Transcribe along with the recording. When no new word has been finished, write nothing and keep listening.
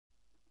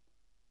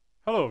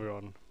Hello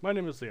everyone, my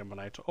name is the Ember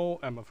Knight, or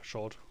Emma for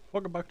short.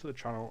 Welcome back to the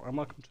channel and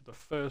welcome to the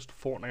first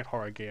Fortnite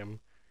horror game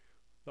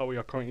that we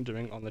are currently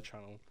doing on the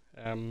channel.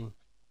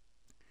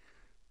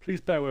 Please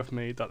bear with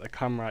me that the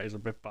camera is a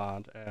bit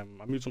bad.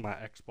 I'm using my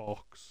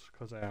Xbox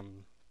because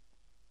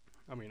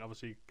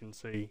obviously you can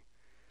see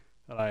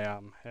that I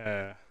am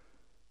here,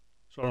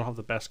 so I don't have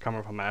the best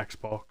camera for my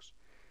Xbox.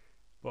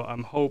 But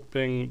I'm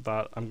hoping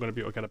that I'm going to be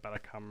able to get a better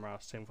camera,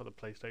 same for the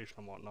PlayStation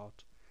and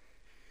whatnot.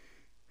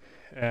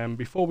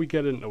 Before we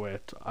get into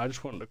it, I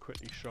just wanted to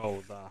quickly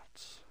show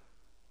that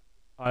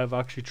I've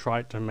actually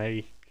tried to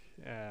make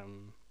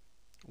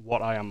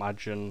what I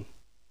imagine,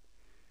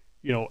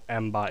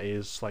 Ember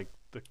is, like,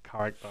 the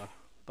character.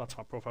 That's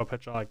my profile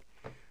picture. Like,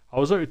 I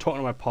was already talking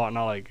to my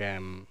partner, like,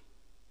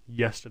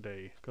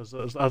 yesterday, because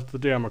as the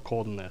day I'm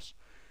recording this,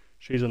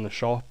 she's in the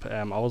shop.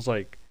 I was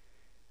like,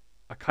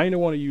 I kind of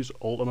want to use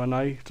Ultimate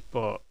Knight,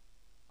 but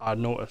I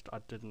noticed I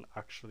didn't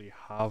actually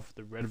have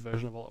the red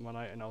version of Ultimate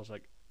Knight, and I was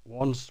like,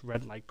 once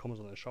Red Knight comes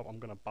in the shop, I'm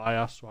gonna buy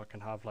her so I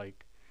can have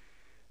like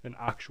an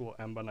actual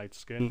Ember Knight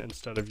skin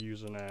instead of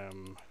using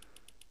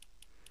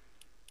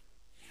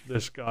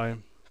this guy.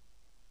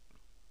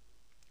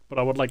 But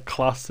I would like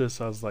class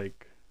this as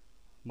like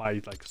my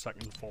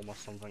second form or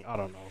something. I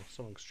don't know,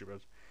 something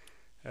stupid.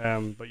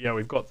 But yeah,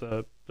 we've got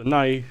the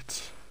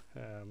knight.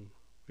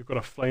 We've got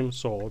a flame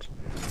sword.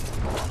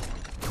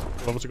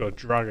 We've obviously got a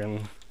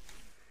dragon,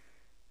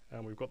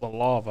 and we've got the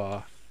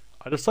lava.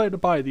 I decided to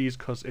buy these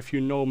because if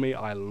you know me,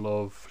 I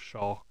love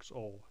sharks,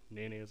 or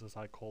nenes as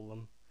I call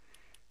them.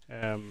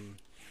 And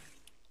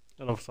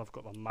obviously I've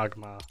got the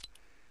magma,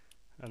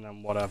 and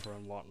then whatever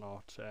and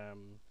whatnot.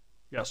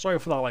 Yeah, sorry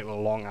for that like the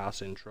long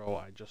ass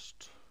intro.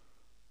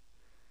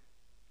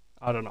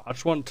 I don't know. I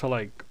just want to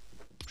like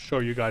show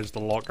you guys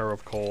the locker,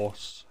 of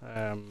course.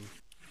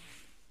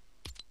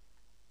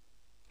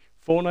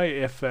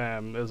 Fortnite, if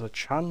there's a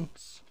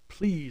chance,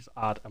 please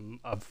add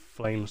a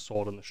flame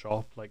sword in the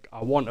shop. Like,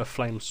 I want a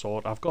flame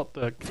sword. I've got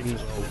the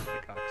King's Oak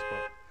pickaxe, but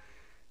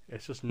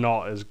it's just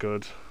not as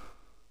good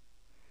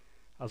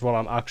as what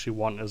I'm actually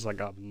wanting is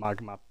like a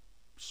magma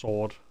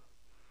sword.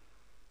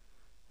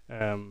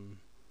 But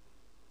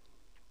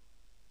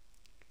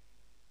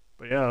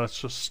yeah, let's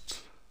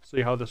just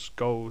see how this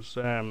goes.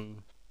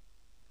 God,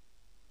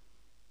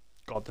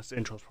 this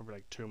intro is probably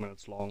like 2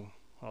 minutes long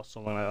or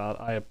something like that.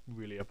 I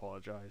really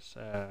apologize.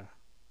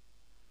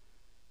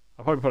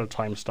 I'll probably put a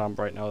timestamp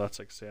right now that's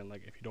like saying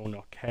like if you do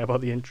not care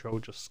about the intro,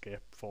 just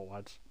skip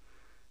forward.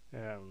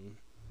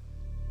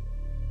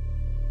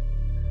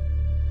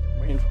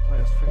 Waiting for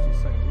players 50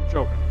 seconds. You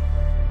joking?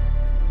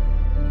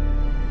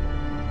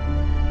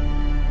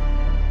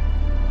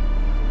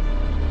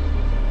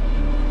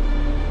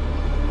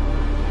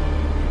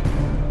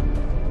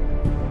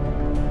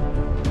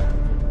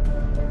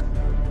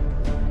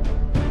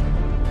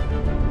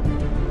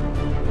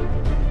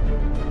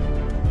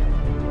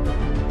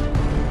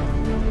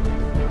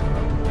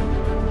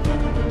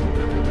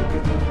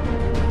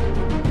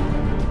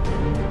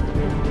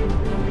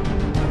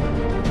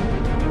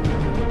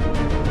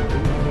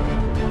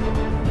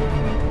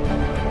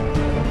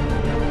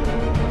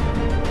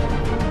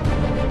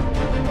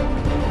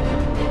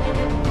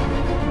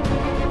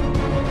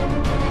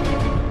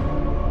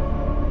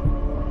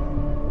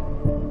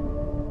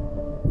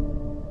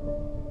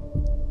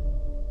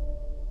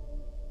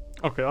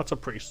 Okay, that's a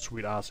pretty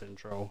sweet ass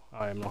intro.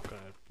 I am not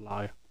gonna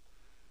lie.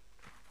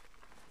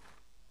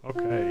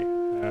 Okay,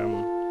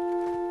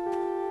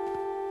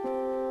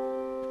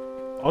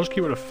 I'll just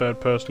keep it a third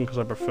person because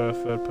I prefer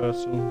third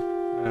person.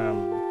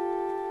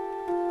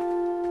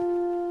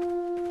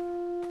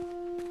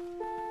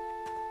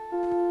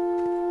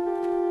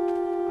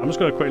 I'm just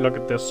gonna quickly look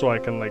at this so I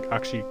can like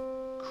actually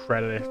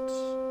credit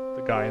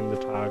the guy in the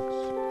tags.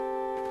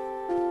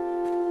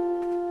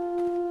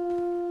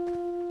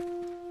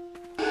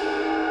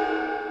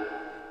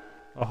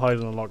 I'll hide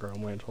in the locker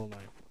and wait until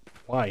night.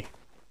 Why?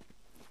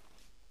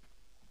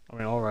 I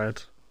mean,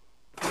 alright.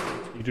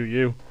 You do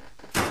you.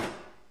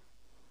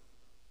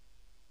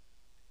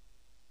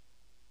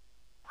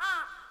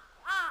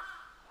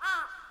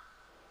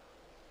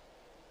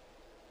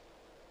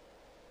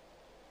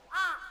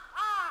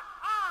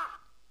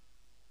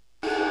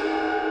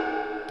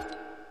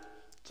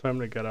 Time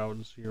to get out,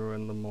 it's 0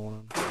 in the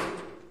morning.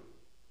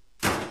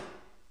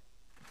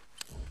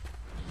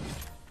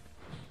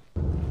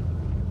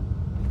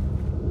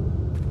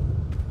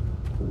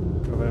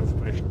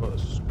 Information about the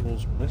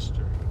school's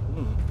mystery.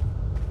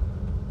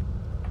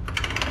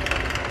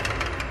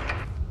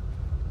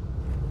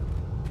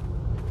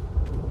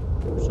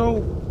 So,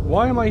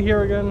 why am I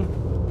here again?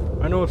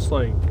 I know it's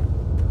like,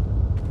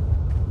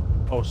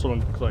 oh,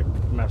 something's like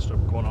messed up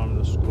going on in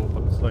the school,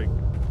 but it's like,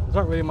 is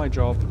that really my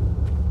job?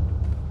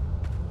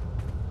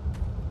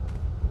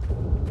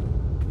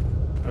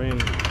 I mean,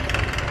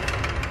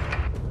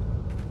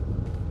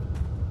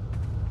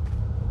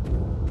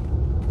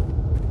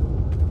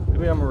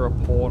 maybe I'm a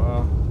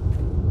reporter.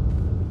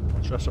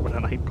 Dressed up in a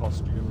night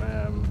costume.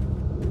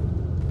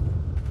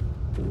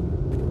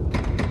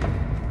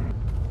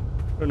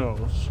 Who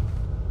knows?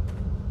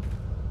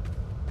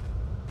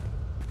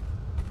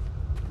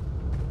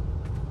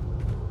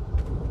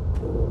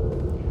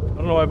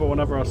 why, but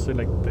whenever I see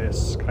like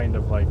this kind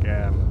of like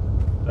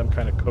them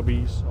kind of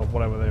cubbies or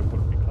whatever they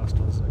would be classed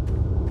as, like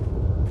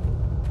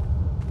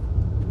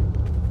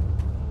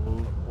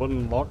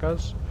wooden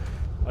lockers,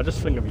 I just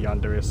think of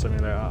Yandere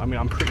Simulator. I mean,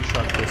 I'm pretty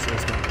sure this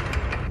is not.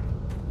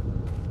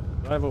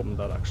 I've opened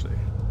that actually.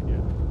 Yeah.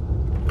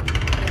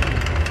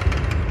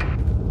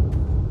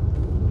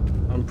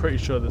 I'm pretty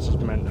sure this is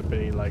meant to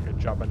be like a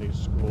Japanese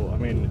school. I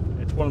mean,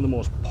 it's one of the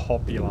most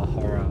popular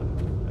horror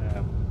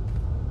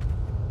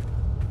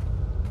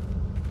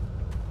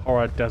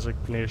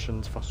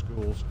designations for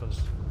schools because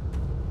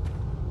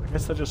I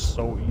guess they're just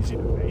so easy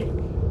to make.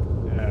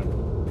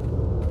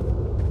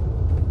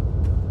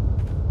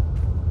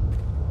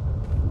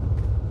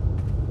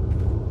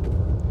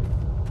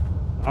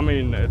 I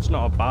mean, it's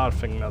not a bad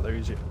thing that they're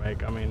easy to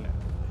make. I mean,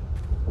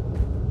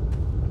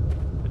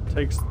 it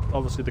takes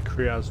obviously the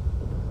creators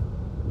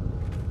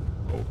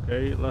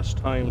less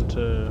time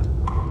to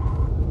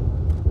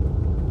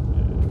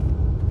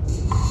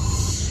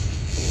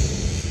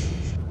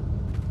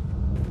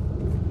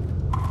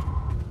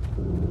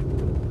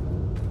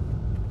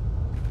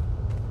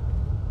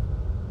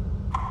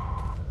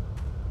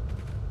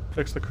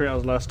takes the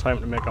creators less time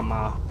to make a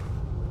map,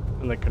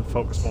 and they can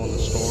focus more on the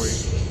story.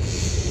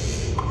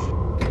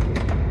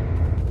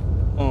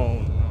 Oh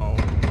no.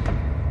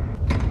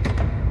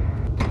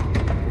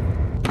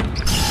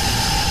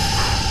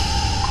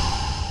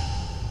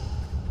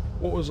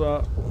 What was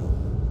that?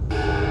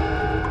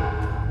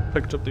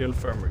 Picked up the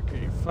infirmary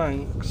key.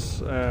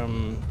 Thanks.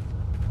 I'm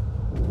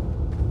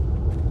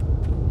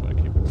gonna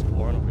keep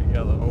exploring over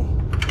here though.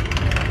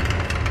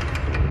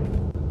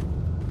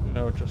 You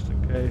know, just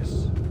in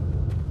case.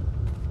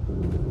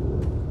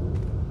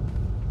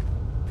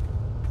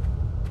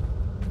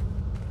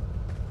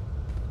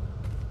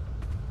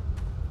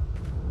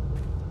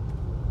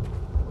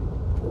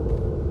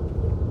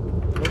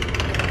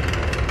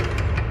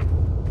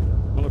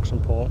 That looks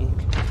important.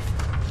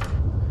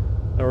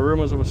 There are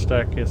rumours of a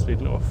staircase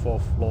leading to a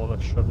fourth floor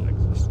that shouldn't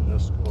exist in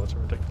this school. It's a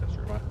ridiculous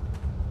rumour.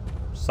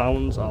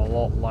 Sounds a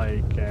lot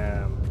like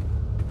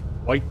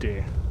White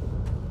Day.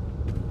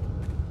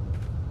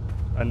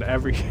 And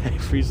every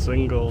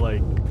single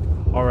like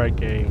horror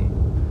game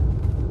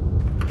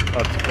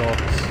that's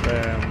got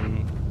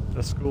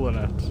a school in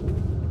it.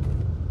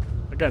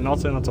 Again, not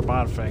saying that's a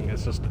bad thing.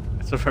 It's just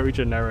it's a very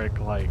generic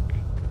like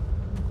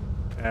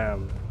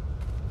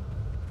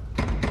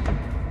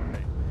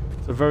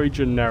it's a very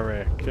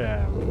generic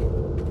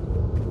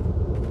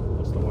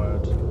what's the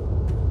word?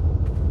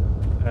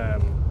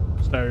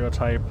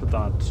 Stereotype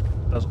that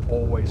there's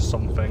always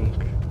something.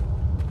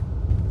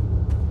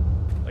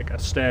 Like a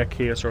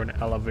staircase or an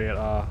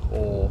elevator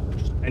or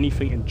just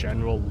anything in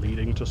general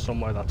leading to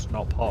somewhere that's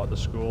not part of the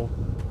school.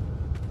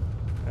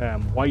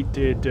 White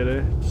Day did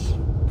it,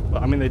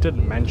 but I mean they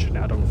didn't mention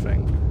it, I don't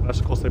think. Unless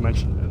of course they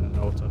mentioned it in the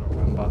notes, I don't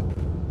remember.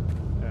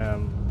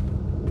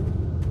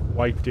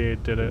 White Day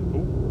did it.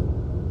 Ooh.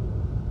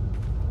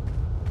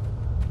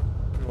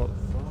 What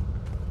the fuck?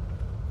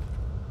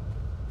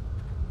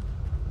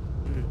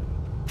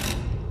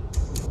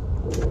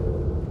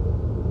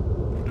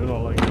 I do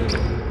not like this.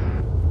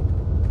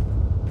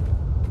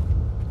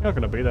 You're not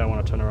gonna be there when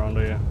I turn around,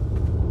 are you?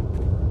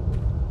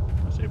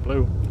 I see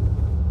blue.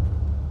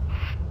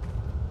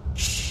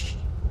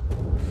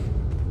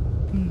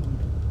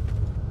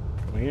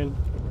 Coming in.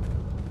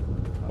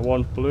 I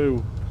want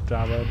blue.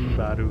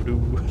 Da-ba-dee-ba-doo-doo.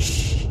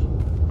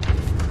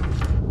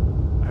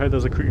 I heard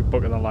there's a creepy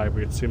book in the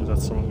library. It seems that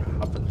something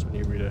happens when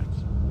you read it.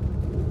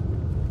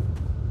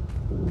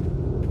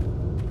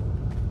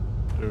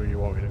 Do you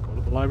want me to go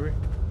to the library?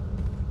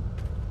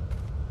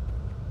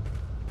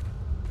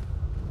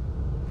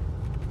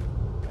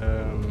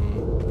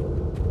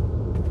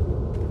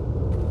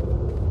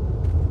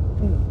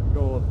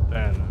 Go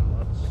there now,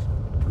 that's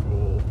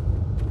cool.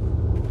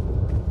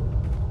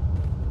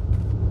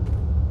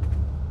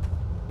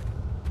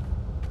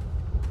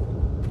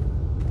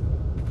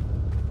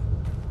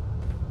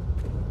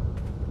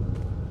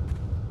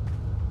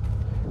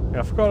 Yeah,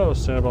 I forgot what I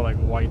was saying about like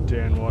White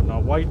Day and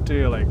whatnot. White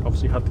Day like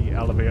obviously had the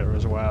elevator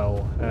as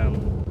well.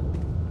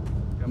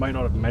 I might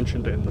not have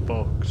mentioned it in the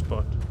books,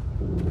 but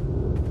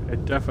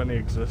it definitely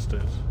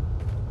existed.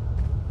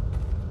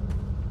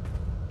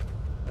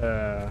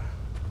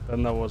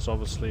 Then there was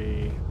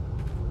obviously...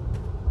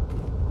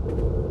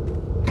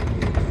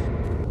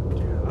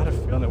 I had a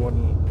feeling it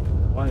wouldn't...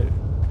 Why?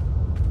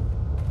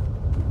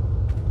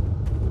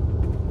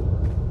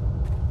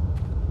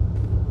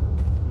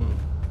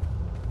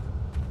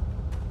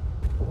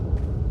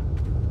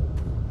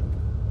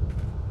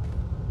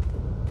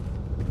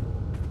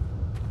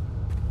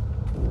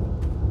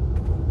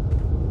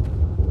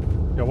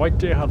 Yeah, White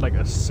Day had like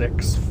a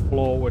 6th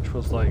floor, which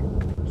was like...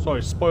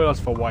 Sorry, spoilers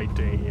for White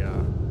Day here.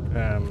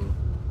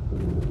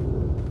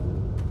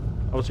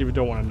 Obviously, if you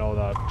don't want to know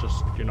that,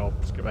 just, you know,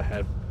 skip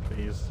ahead,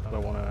 please. I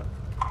don't want to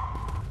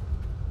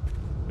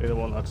be the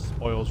one that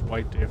spoils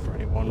White Day for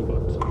anyone,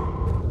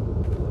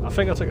 but I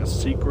think it's like a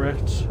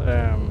secret.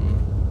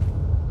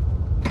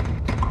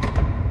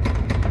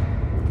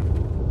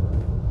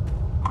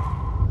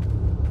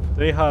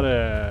 they had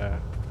an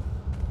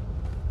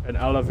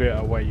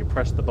elevator where you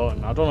press the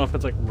button. I don't know if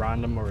it's like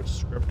random or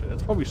it's scripted.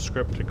 It's probably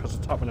scripted because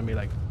it's happened to me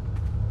like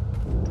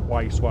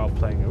twice while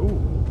playing it.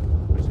 Ooh,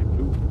 I see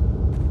blue.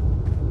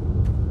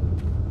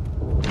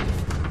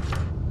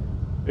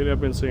 Lately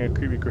I've been seeing a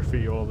creepy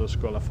graffiti all over the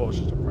school. I thought it was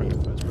just a prank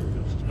at first, but it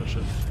feels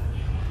suspicious.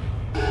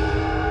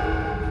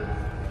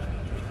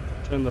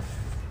 Turn the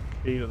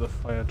key to the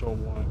fire door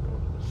one and go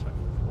to the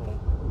second floor.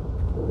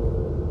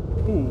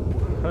 Ooh,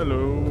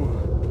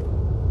 hello.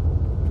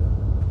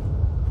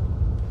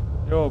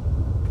 You're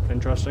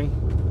interesting.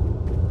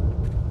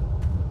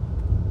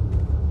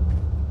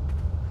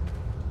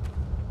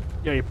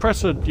 Yeah, you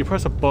press a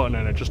button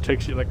and it just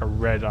takes you like a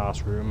red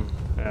ass room.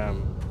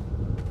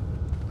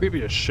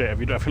 Creepy as shit if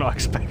you're not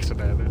expecting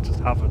it. It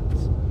just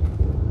happens.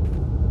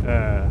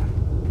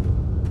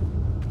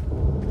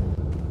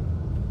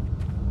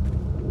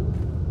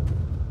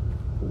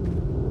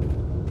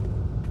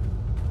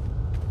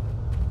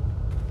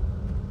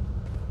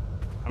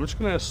 I'm just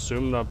gonna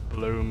assume that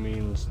blue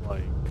means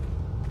like.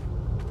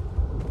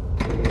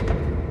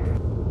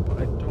 But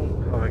I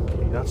don't have a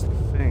key. That's the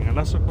thing.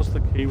 Unless of course the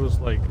key was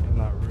like in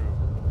that room.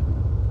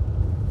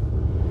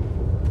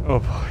 Oh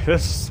boy,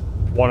 this is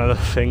one of the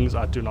things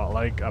I do not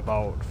like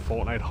about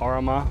Fortnite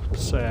horror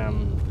maps. That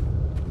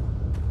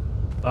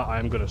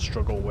I'm gonna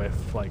struggle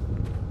with, like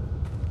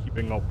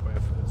keeping up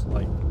with. It's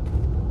like.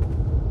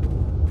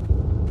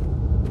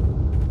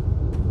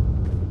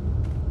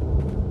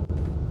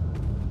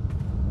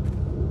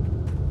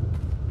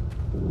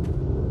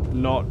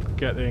 Not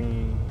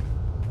getting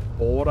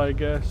bored, I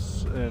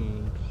guess,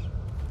 and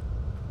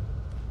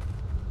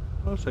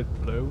I would say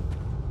blue.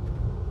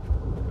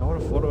 I would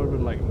have thought it would have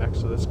been like next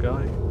to this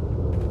guy.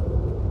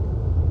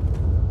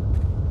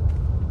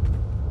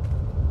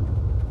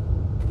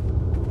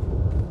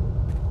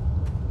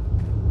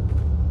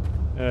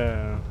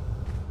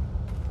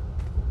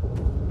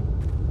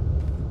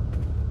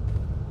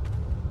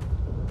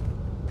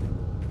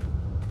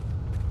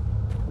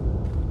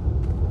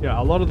 Yeah,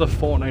 a lot of the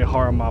Fortnite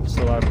horror maps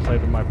that I've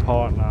played with my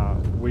partner,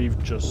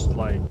 we've just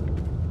like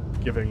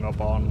giving up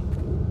on.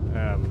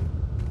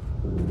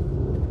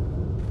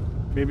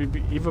 Maybe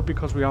either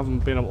because we haven't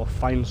been able to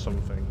find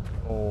something,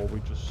 or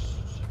we just.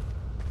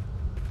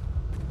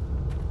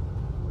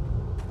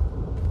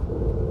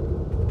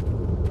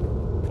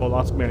 Well,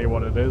 that's mainly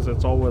what it is.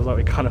 It's always like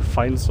we kind of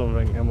find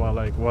something and we're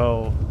like,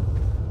 well,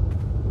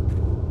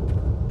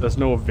 there's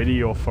no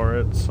video for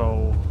it,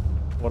 so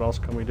what else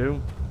can we do?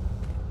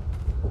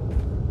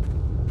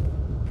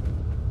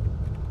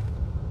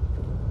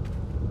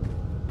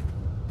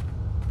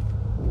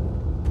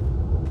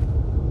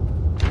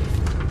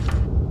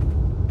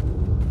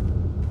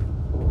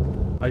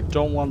 I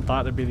don't want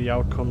that to be the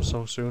outcome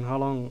so soon. How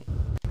long?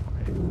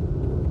 Okay.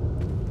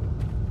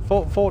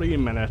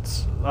 14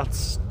 minutes.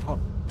 That's not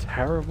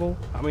terrible.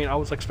 I mean, I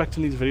was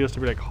expecting these videos to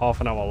be like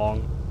half an hour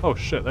long. Oh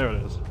shit, there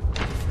it is.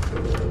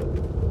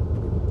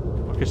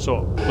 Okay,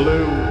 so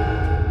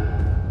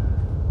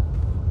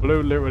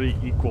blue literally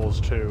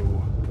equals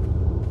to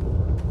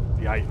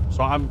the item.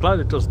 So I'm glad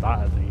it does that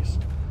at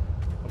least.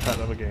 Compared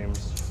to other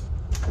games.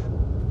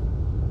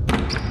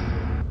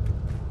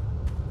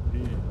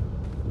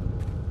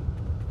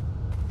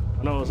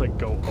 I know it was like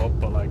go up,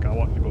 but like I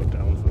want to go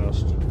down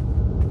first.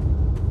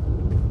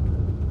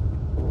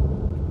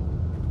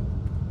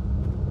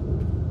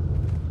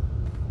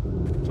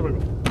 So we go.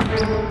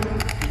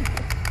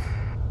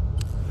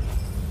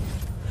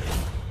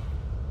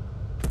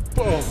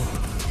 Whoa!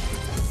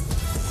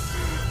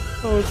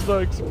 I was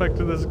not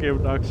expecting this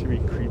game to actually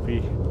be creepy.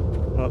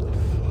 What the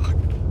fuck?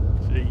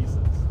 Jesus.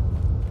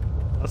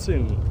 That's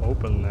in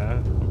open there,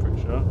 I'm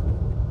pretty sure.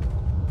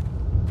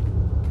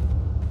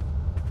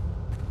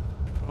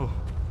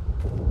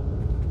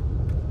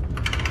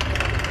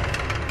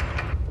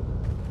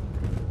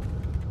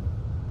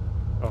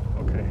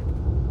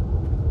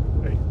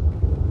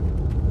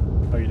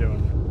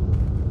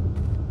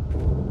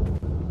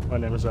 My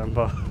name is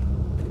Ember.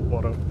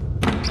 What up?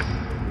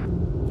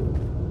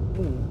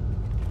 Ooh.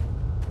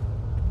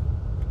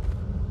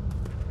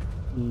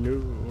 No.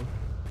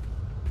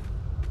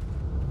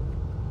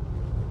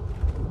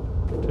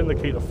 Turn the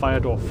key to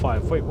fire door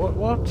 5. Wait,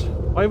 what?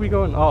 Why are we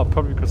going? Oh,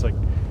 probably because like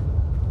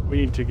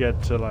we need to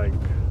get to like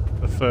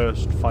the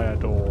first fire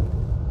door,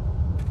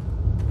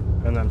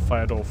 and then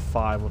fire door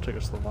 5 will take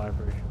us to the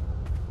library.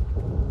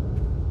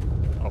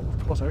 Oh,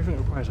 of course, everything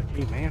requires a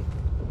key, man.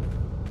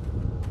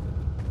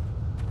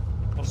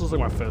 This is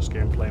like my first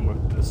game playing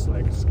with this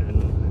like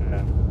skin.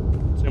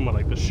 Same with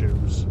like the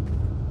shoes.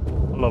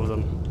 I love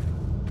them.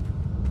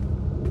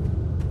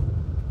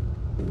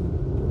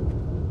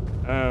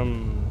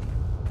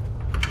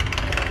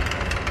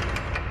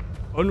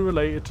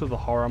 Unrelated to the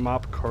horror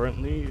map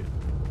currently,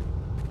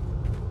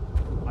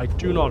 I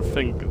do not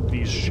think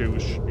these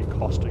shoes should be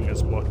costing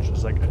as much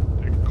as like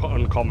an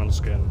uncommon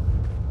skin.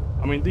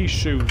 I mean, these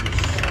shoes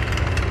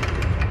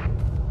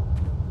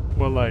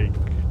were like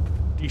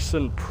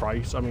decent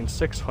price. I mean,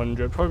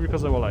 600, probably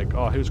because they were like,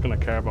 oh, who's gonna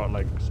care about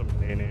like some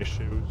Nene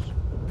shoes?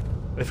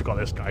 They forgot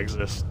this guy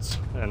exists.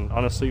 And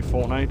honestly,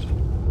 Fortnite,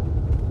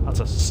 that's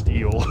a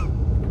steal.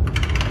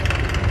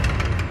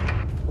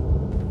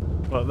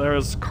 But there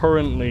is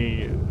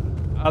currently,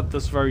 at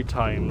this very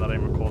time that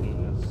I'm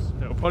recording this,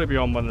 it'll probably be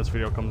on when this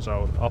video comes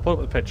out. I'll put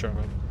up a picture of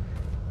it.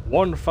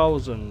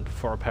 1,000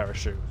 for a pair of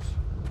shoes.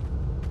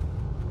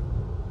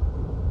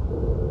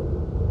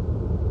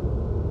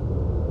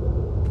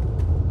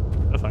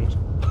 No thanks.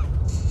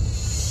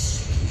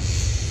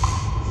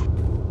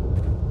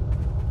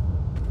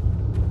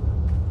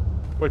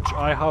 Which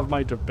I have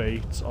my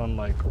debates on,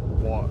 like,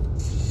 what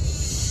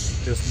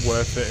is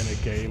worth it in a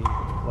game.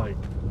 Like,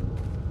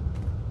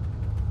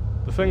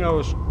 the thing I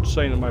was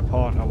saying to my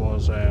partner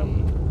was,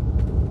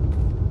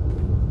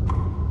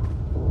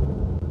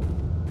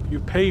 you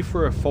pay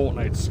for a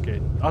Fortnite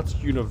skin, that's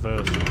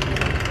universal.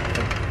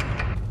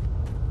 Like,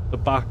 the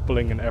back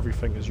bling and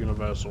everything is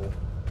universal.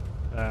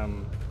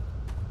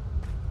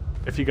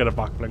 If you get a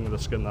back bling with a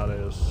skin, that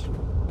is.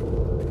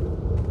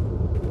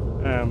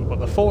 But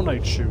the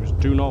Fortnite shoes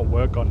do not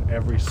work on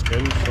every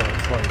skin, so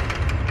it's like,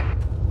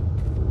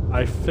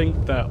 I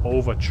think they're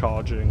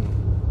overcharging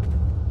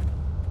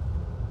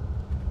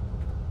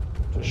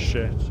to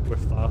shit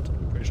with that.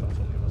 I'm pretty sure that's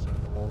on the other side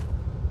of the wall.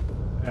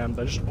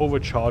 They're just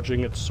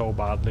overcharging it so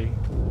badly.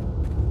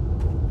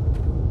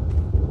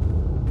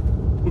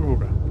 Ooga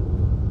booga.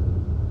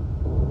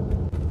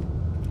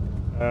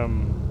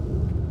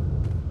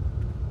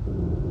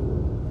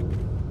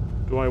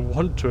 Do I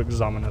want to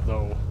examine it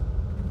though?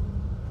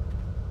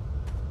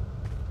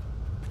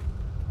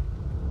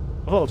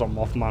 I thought it was a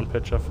Mothman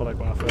picture for like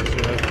when I first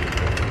seen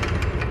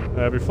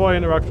it. Before I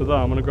interact with that,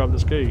 I'm gonna grab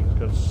this key,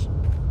 because,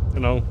 you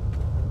know.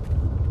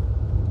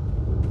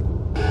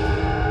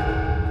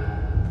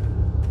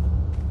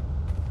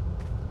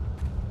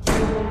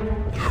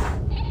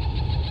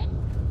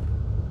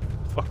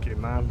 Fuck you,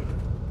 man.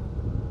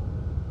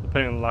 The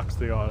painting lacks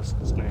the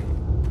artist's name.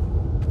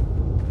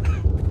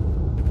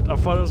 I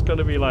thought it was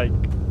gonna be like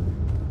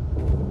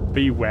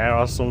Beware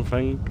or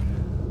something.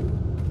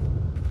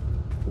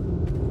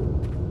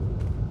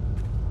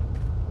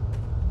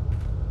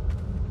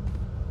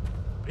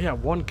 Yeah,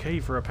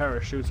 1k for a pair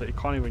of shoes that you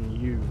can't even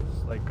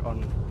use, like,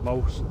 on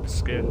most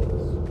skins.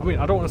 I mean,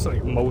 I don't want to say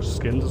like most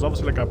skins. There's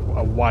obviously like a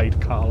wide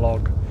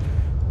catalogue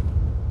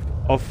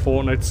of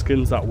Fortnite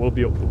skins that will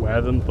be able to wear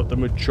them, but the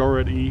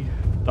majority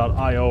that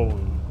I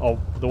own, or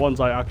the ones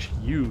I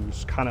actually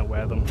use, cannot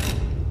wear them.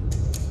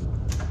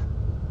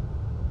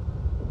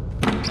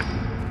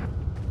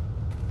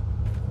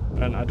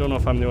 And I don't know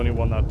if I'm the only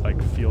one that, like,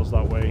 feels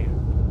that way.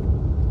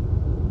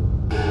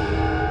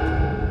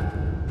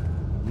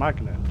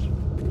 Magnet.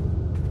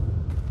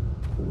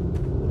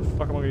 What the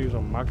fuck am I gonna use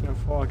a magnet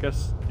for? I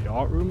guess the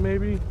art room,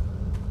 maybe?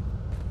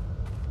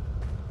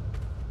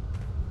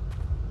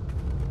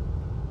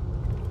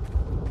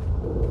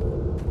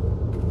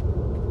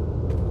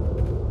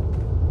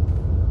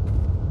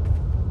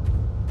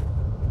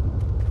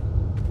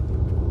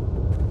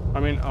 I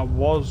mean, I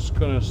was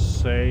gonna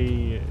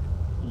say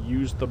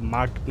use the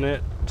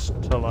magnet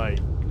to, like,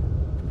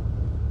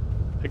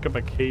 pick up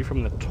a key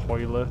from the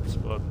toilet,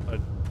 but I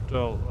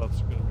don't.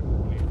 That's gonna be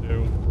what we need to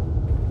do.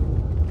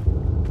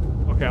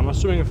 Okay, I'm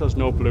assuming if there's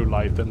no blue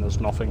light, then there's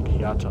nothing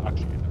here to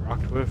actually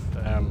interact with.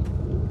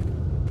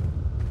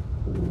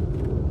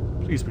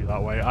 Please be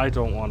that way. I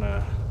don't want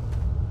to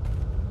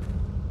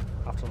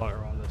have to look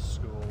around this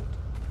school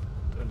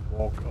and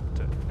walk up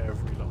to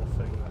every little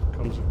thing that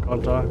comes in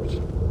contact.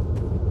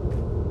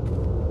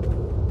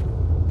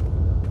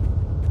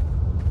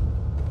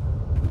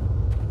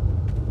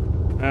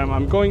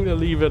 I'm going to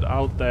leave it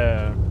out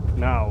there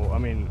now. I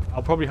mean,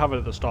 I'll probably have it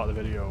at the start of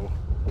the video.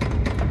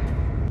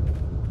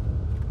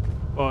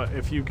 But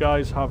if you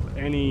guys have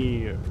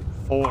any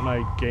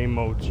Fortnite game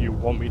modes you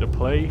want me to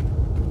play,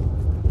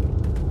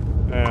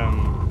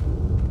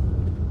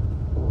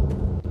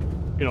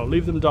 you know,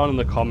 leave them down in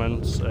the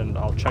comments and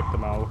I'll check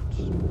them out.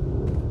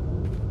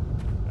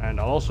 And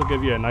I'll also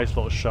give you a nice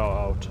little shout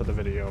out to the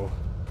video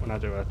when I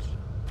do it.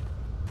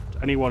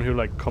 To anyone who,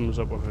 like, comes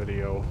up with a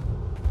video.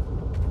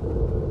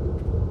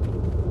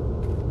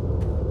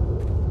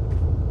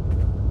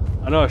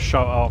 I know a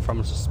shout out from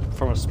a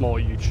small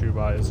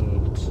YouTuber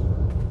isn't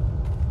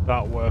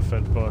that worth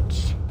it,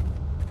 but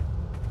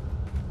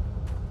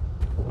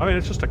I mean,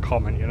 it's just a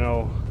comment, you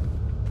know.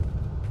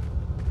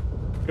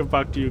 Give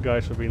back to you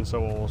guys for being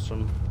so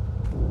awesome.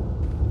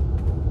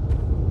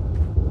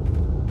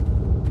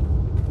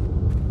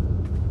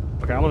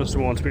 Okay, I'm gonna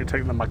assume wants me to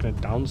take the magnet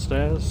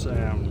downstairs.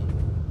 I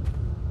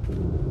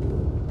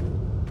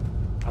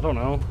don't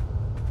know.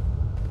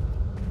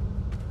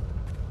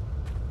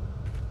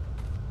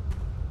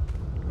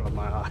 God,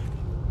 my eye.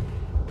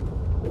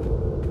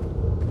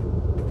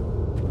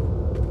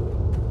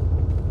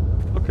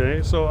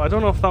 Okay, so I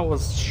don't know if that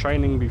was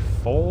shining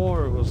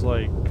before, or it was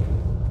like...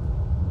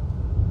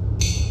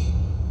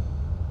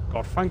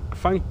 God,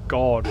 thank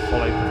God for,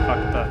 like, the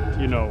fact that,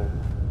 you know,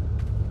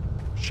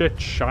 shit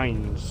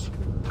shines.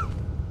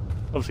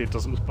 Obviously it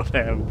doesn't, but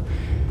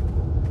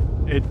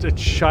it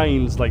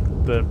shines like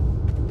the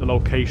the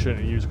location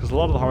to use, because a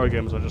lot of the horror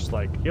games are just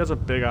like, here's a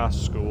big ass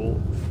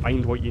school,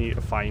 find what you need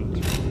to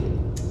find.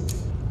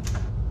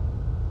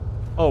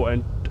 Oh,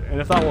 and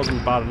if that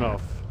wasn't bad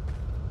enough,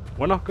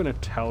 we're not going to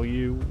tell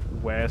you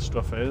where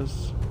stuff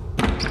is.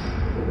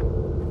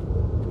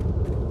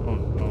 Oh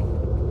no.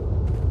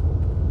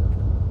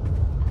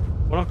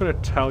 We're not going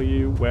to tell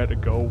you where to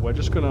go, we're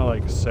just going to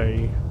like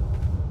say,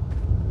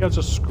 here's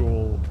a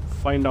school,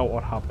 find out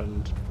what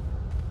happened.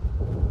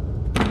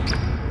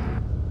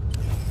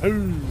 Oh,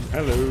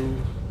 hello.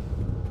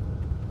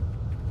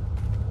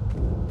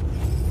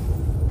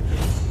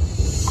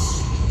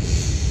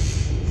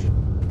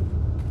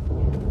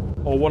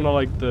 Or one of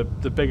like the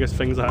biggest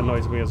things that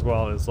annoys me as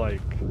well is like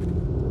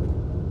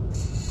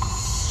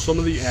some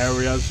of the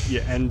areas you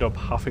end up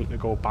having to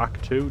go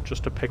back to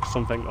just to pick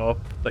something up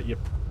that you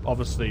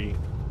obviously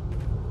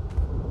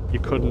you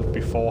couldn't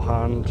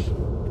beforehand.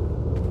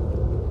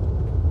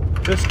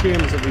 This game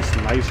is at least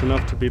nice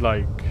enough to be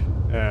like,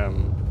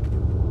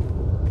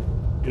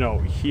 you know,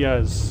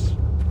 here's...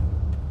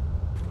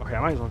 Okay, I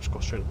might as well just go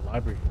straight to the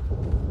library.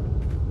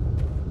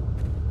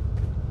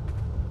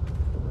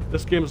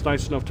 This game's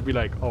nice enough to be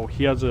like, oh,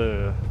 here's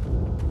a...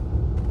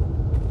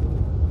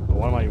 Oh,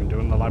 what am I even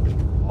doing? The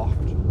library's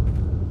locked.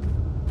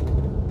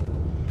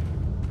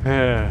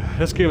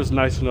 This game is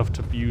nice enough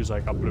to use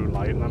like a blue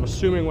light, and I'm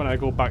assuming when I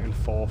go back and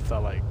forth, they're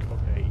like,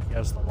 okay,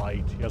 here's the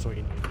light, here's what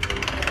you need to do.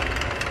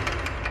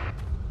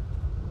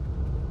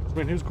 I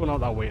mean, who's going out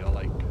that way to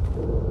like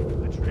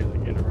literally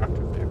like, interact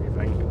with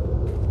everything?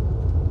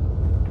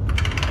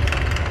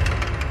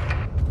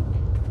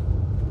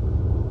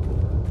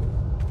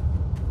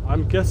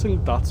 I'm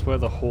guessing that's where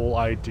the whole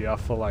idea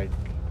for like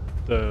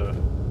the...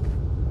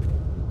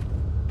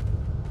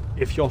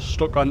 If you're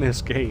stuck on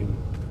this game,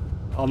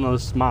 on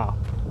this map,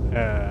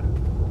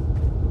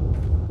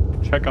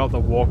 check out the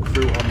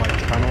walkthrough on my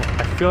channel.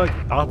 I feel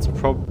like that's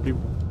probably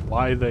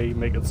why they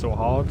make it so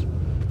hard.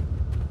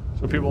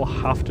 So people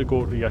have to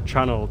go to your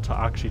channel to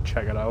actually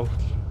check it out.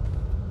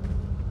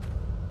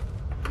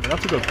 I mean,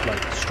 that's a good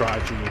like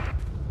strategy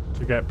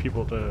to get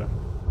people to...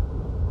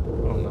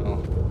 Oh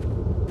no.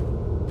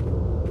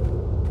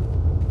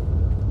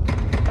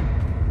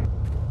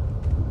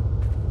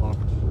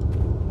 Locked.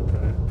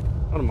 Okay.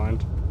 I don't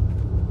mind.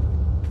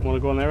 I want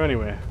to go in there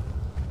anyway.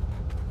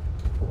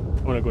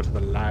 I want to go to the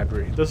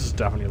library. This is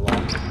definitely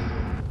locked.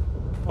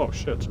 Oh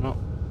shit, it's not.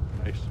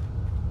 Nice.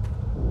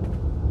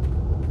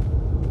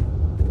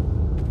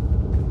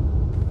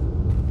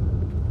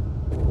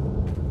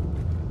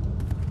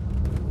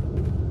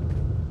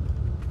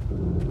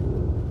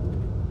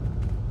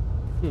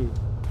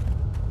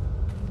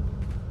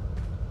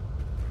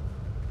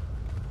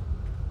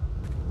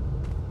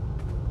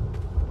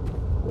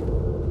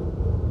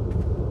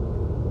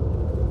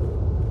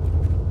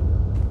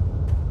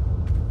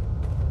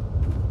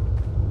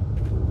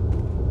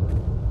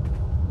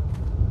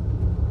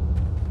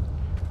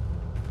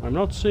 I'm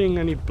not seeing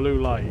any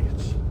blue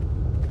lights.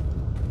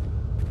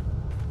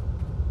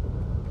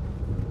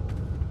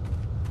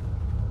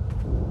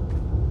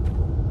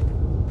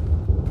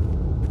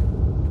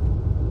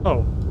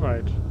 Oh,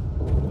 right.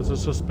 There's a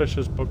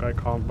suspicious book but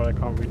I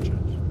can't reach it.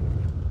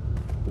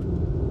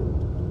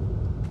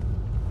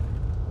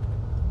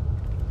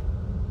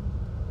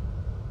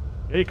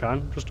 Yeah, you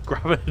can. Just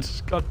grab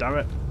it. God damn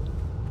it.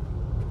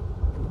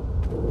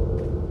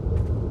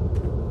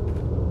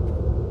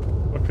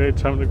 Okay,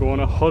 time to go on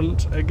a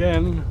hunt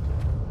again.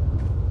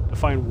 To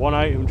find one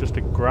item just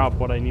to grab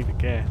what I need to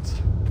get.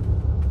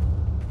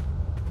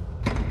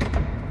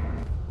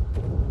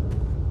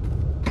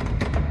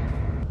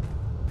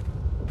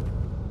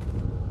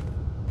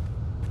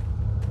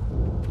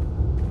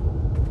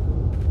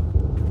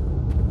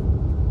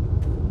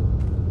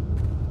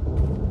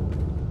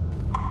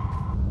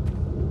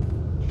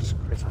 Jesus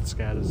Christ, that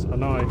scared us. I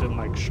know I didn't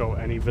like show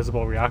any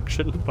visible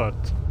reaction, but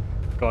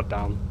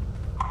goddamn.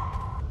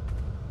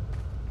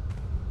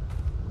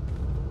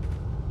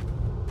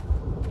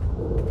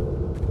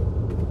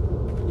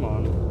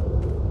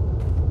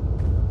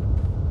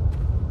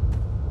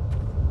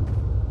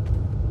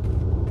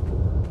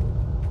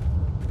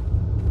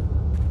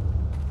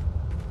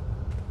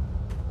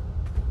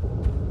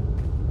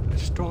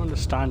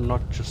 Understand,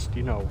 not just,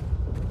 you know,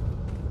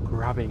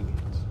 grabbing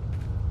it.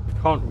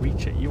 You can't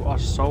reach it. You are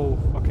so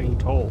fucking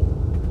tall.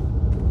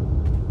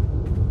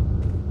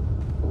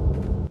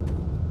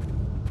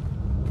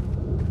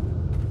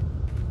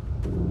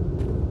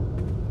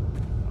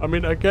 I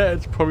mean, I get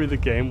it's probably the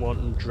game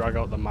wanting to drag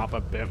out the map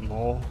a bit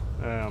more.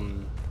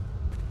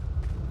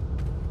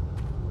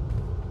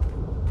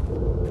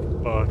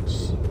 But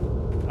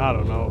I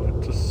don't know.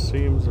 It just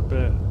seems a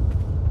bit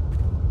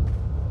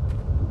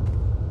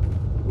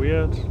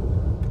weird.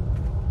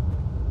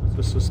 It's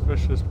a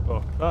suspicious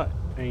book. That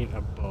ain't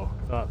a book.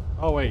 That...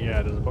 Oh wait,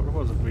 yeah, there's a book. I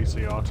thought it was a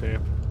VCR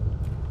tape.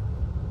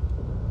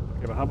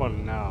 Okay, but how about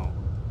now?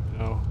 You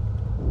know?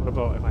 What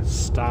about if I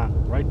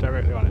stand right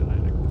directly on it and I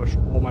like, push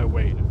all my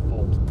weight and it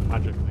falls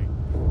magically?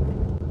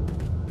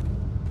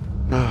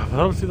 But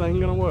obviously that ain't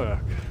gonna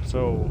work.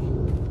 So...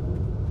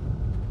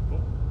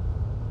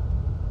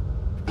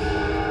 Oh.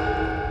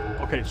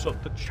 Okay, so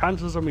the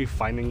chances of me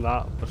finding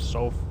that are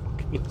so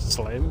fucking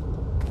slim.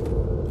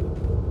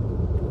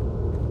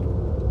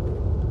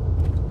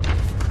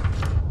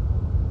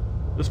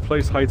 This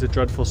place hides a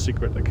dreadful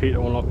secret. The key to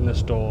unlocking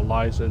this door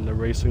lies in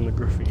erasing the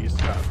graffiti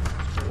scattered.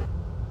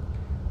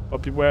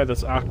 But beware,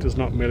 this act is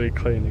not merely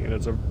cleaning, it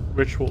is a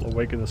ritual to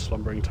awaken the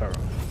slumbering terror.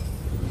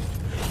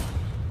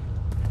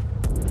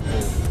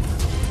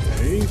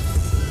 Okay.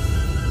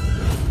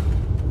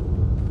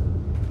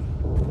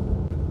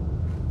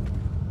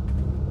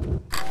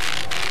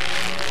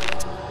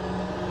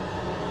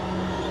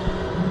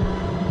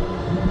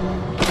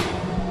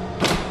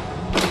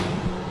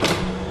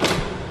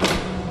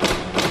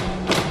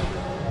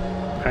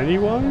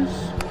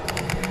 Pennywise?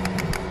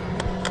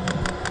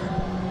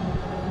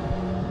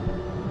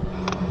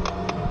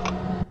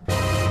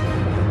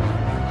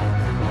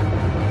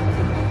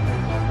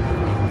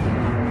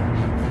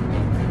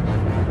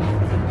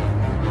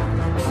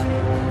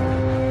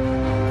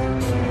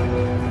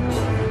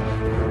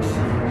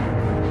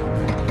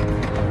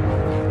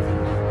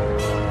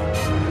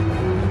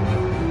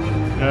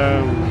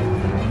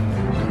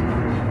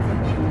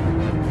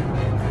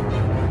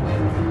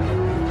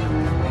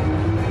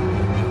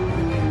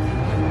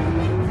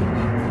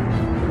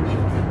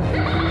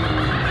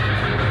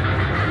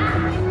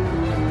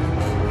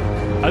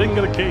 I didn't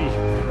get a key.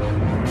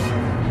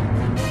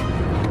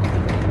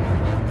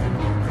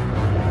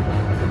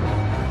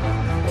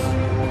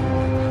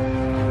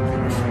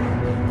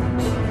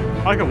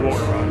 I can walk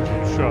around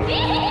you, sure.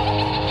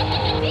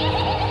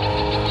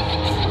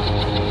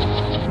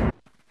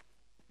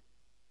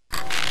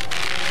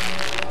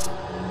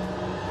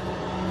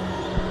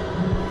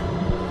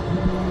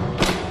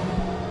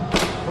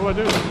 What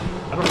do I do?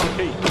 I don't have a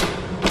key.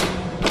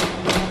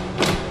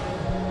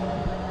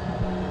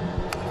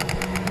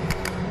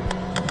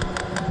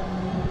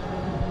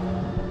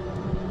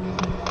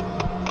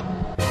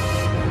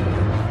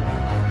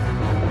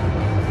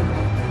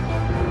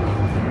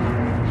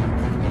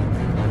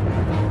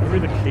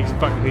 Maybe the key's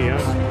back here. I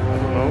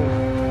don't know.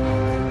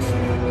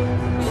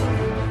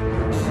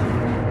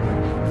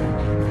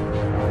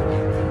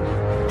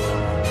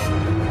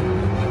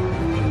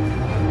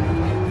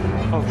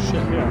 Oh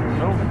shit, yeah,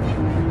 no.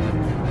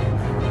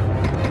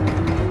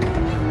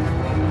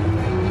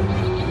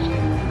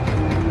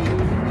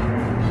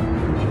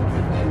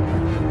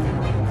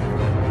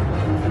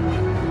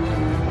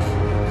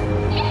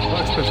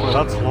 That explains why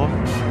that's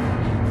locked.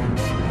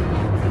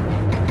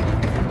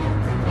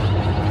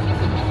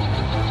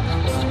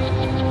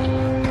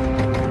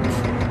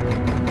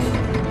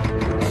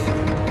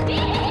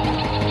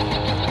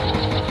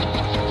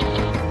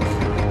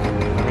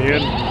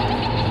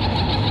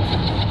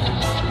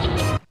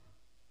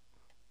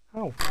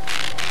 Oh.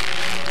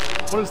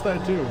 What does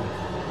that do?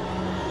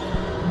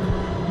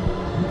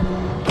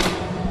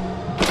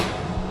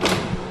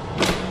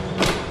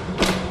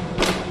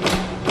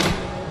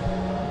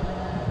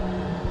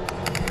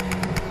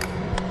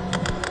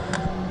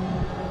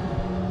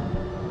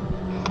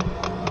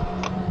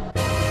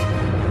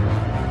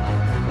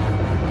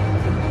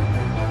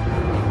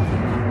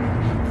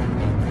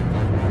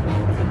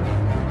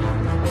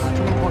 I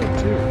don't know what it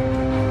do.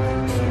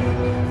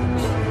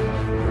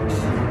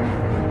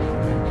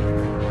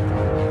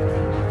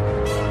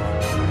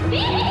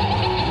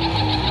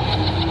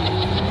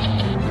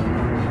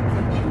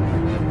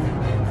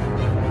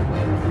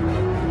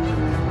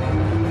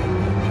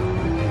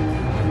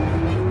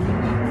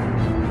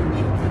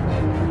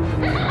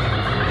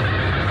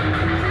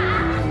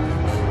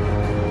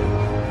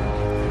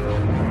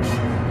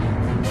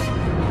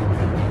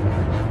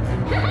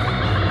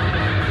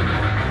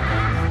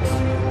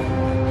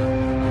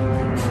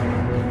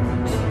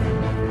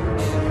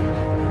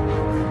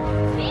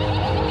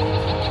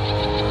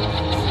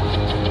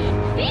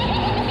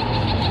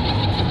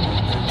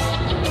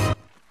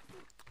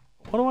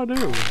 What do I do?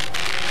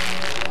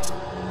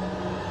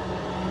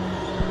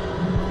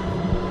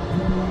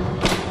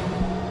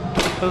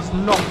 There's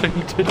nothing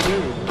to do.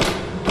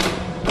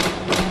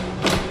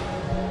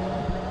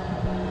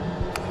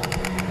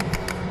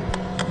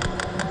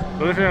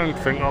 The only thing I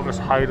can think of is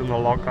hide in the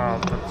locker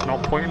that's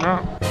not pointing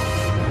at.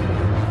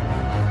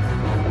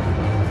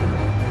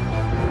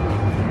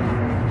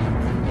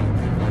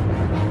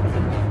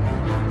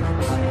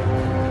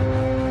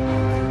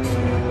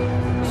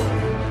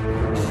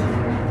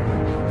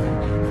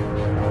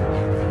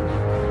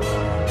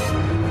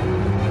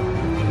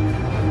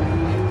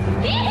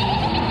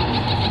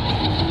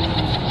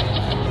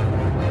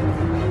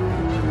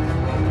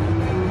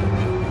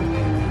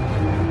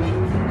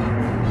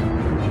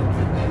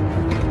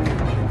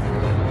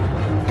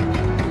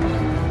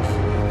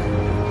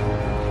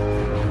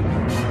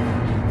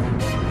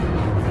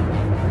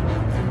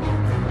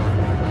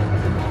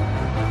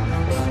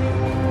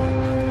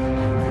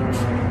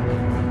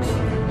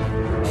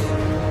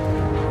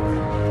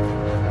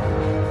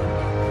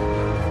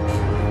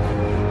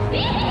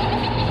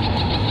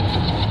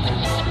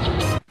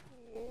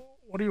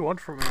 What do you want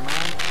from me, man?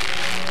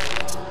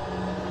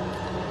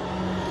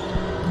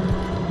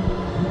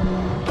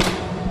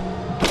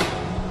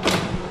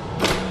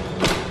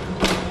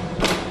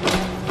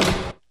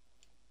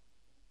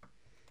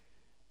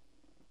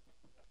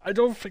 I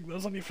don't think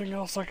there's anything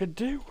else I could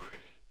do.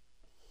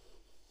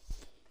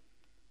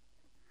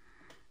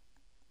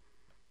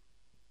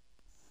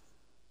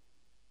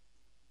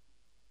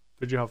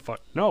 Did you have fun?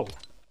 No.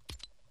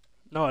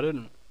 No, I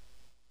didn't.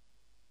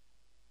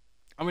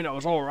 I mean, it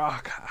was all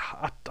rock.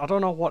 I don't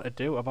know what to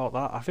do about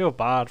that. I feel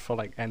bad for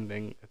like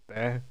ending it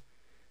there.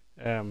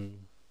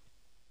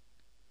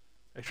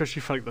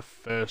 Especially for like the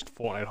first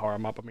Fortnite horror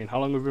map. I mean,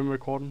 how long have we been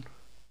recording?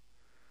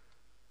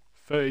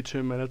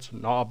 32 minutes.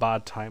 Not a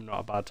bad time.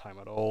 Not a bad time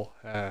at all.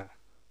 I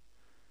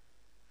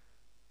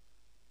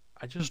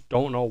just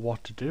don't know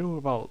what to do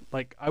about,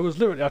 like, I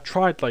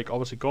tried, like,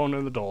 obviously going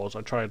in the doors.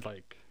 I tried,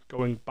 like,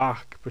 going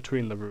back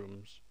between the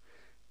rooms.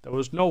 There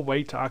was no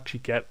way to actually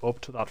get up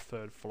to that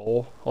third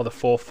floor or the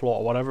fourth floor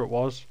or whatever it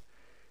was.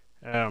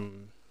 Yeah,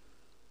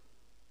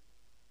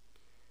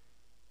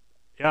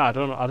 I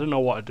don't know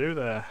what to do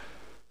there.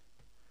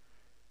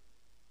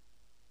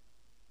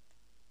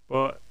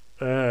 But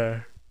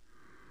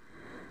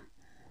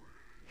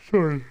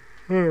sorry.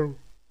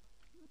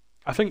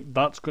 I think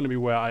that's going to be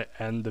where I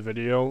end the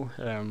video.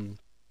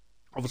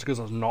 Obviously because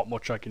there's not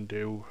much I can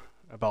do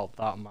about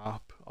that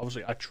map.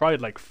 Obviously I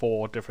tried like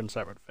 4 different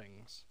separate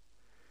things.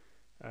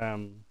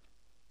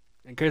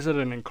 In case I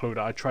didn't include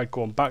it, I tried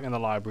going back in the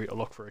library to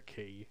look for a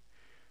key.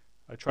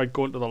 I tried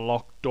going to the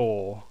locked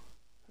door.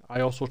 I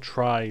also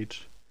tried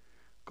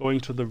going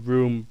to the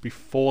room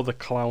before the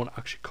clown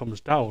actually comes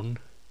down.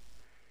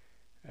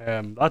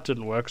 That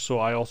didn't work, so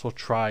I also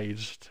tried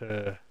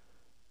to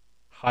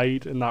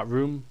hide in that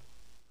room.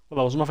 Well,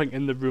 there was nothing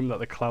in the room that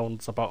the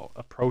clown's about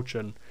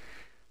approaching,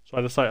 so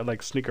I decided to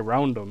like sneak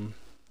around him.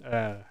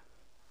 And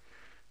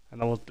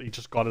he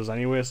just got us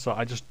anyway, so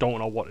I just don't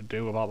know what to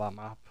do about that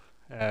map.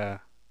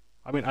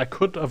 I mean, I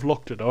could have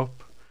looked it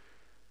up,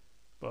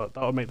 but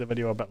that would make the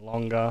video a bit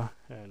longer,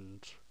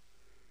 and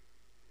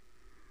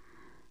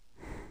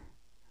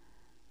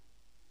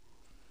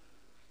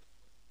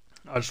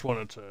I just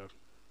wanted to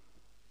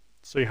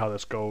see how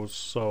this goes.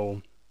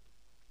 So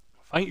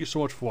thank you so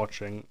much for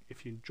watching.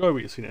 If you enjoy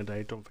what you've seen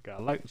today, don't forget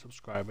to like and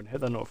subscribe and hit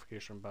the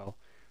notification bell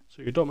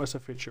so you don't miss a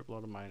future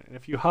upload of mine. And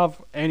if you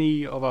have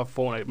any other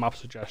Fortnite map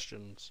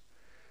suggestions,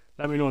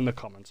 let me know in the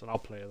comments and I'll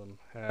play them.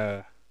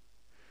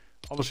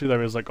 Obviously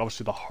there is like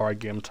the horror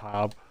game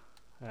tab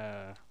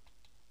with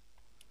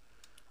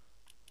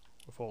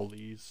all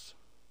these.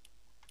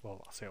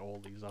 Well, I say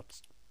all these,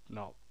 that's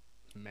not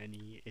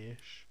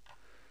many-ish.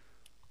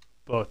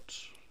 But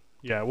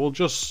yeah, we'll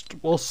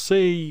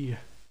see.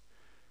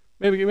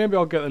 Maybe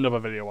I'll get another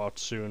video out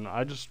soon.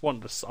 I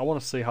want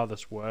to see how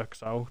this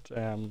works out.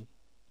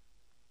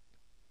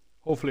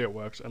 Hopefully it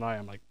works, and I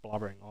am like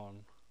blabbering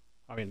on.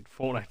 I mean,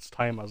 Fortnite's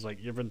timer's like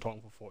you've been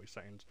talking for 40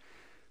 seconds.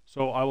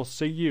 So I will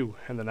see you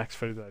in the next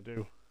video that I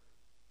do.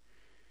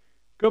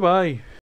 Goodbye.